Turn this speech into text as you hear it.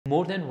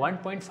More than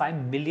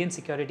 1.5 million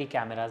security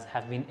cameras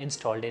have been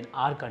installed in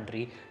our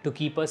country to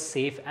keep us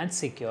safe and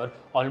secure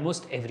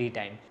almost every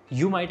time.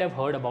 You might have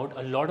heard about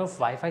a lot of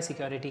Wi-Fi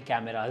security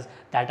cameras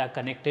that are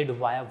connected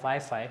via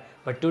Wi-Fi,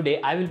 but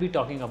today I will be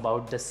talking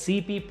about the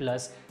CP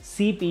Plus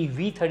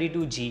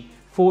CP-V32G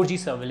 4G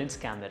surveillance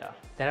camera.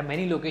 There are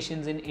many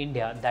locations in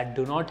India that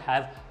do not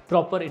have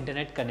proper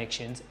internet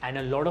connections and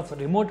a lot of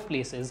remote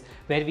places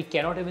where we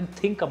cannot even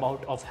think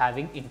about of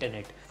having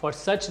internet. For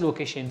such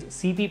locations,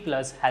 CP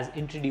Plus has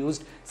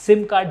introduced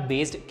SIM card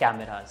based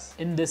cameras.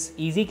 In this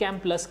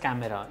EasyCam Plus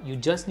camera, you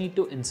just need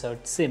to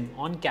insert SIM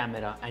on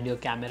camera and your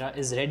camera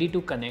is ready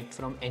to connect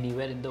from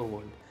anywhere in the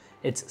world.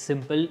 It's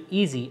simple,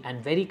 easy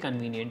and very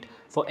convenient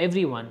for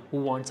everyone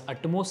who wants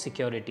utmost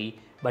security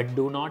but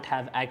do not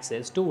have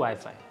access to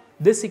Wi-Fi.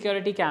 This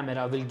security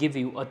camera will give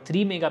you a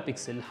 3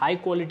 megapixel high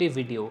quality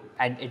video,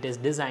 and it is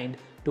designed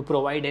to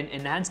provide an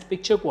enhanced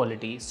picture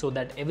quality so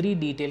that every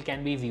detail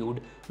can be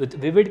viewed with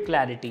vivid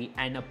clarity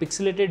and a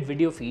pixelated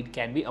video feed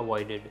can be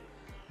avoided.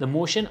 The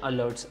motion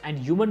alerts and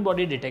human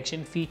body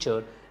detection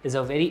feature is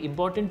a very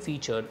important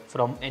feature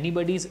from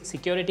anybody's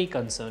security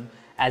concern,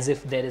 as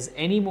if there is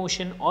any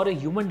motion or a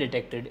human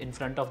detected in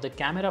front of the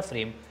camera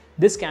frame,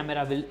 this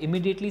camera will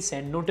immediately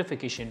send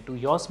notification to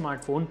your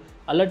smartphone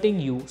alerting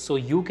you so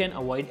you can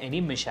avoid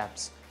any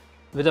mishaps.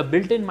 With a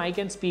built-in mic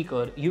and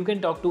speaker, you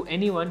can talk to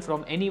anyone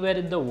from anywhere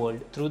in the world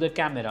through the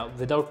camera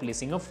without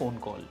placing a phone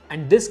call.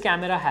 And this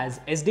camera has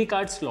SD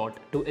card slot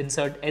to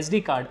insert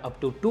SD card up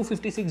to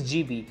 256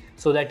 GB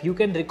so that you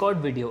can record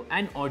video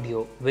and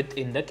audio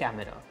within the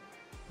camera.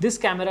 This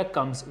camera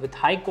comes with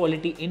high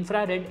quality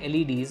infrared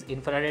LEDs,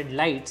 infrared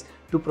lights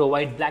to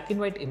provide black and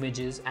white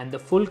images, and the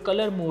full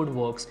color mode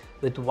works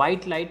with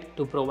white light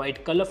to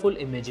provide colorful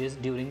images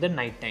during the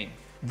night time.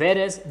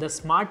 Whereas the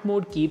smart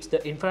mode keeps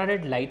the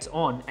infrared lights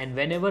on, and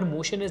whenever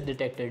motion is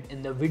detected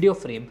in the video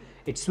frame,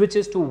 it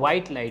switches to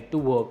white light to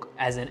work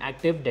as an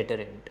active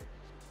deterrent.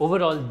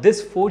 Overall,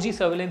 this 4G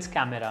surveillance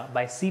camera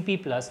by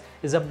CP Plus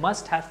is a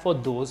must-have for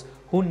those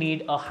who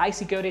need a high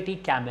security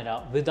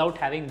camera without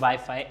having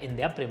Wi-Fi in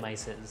their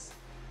premises.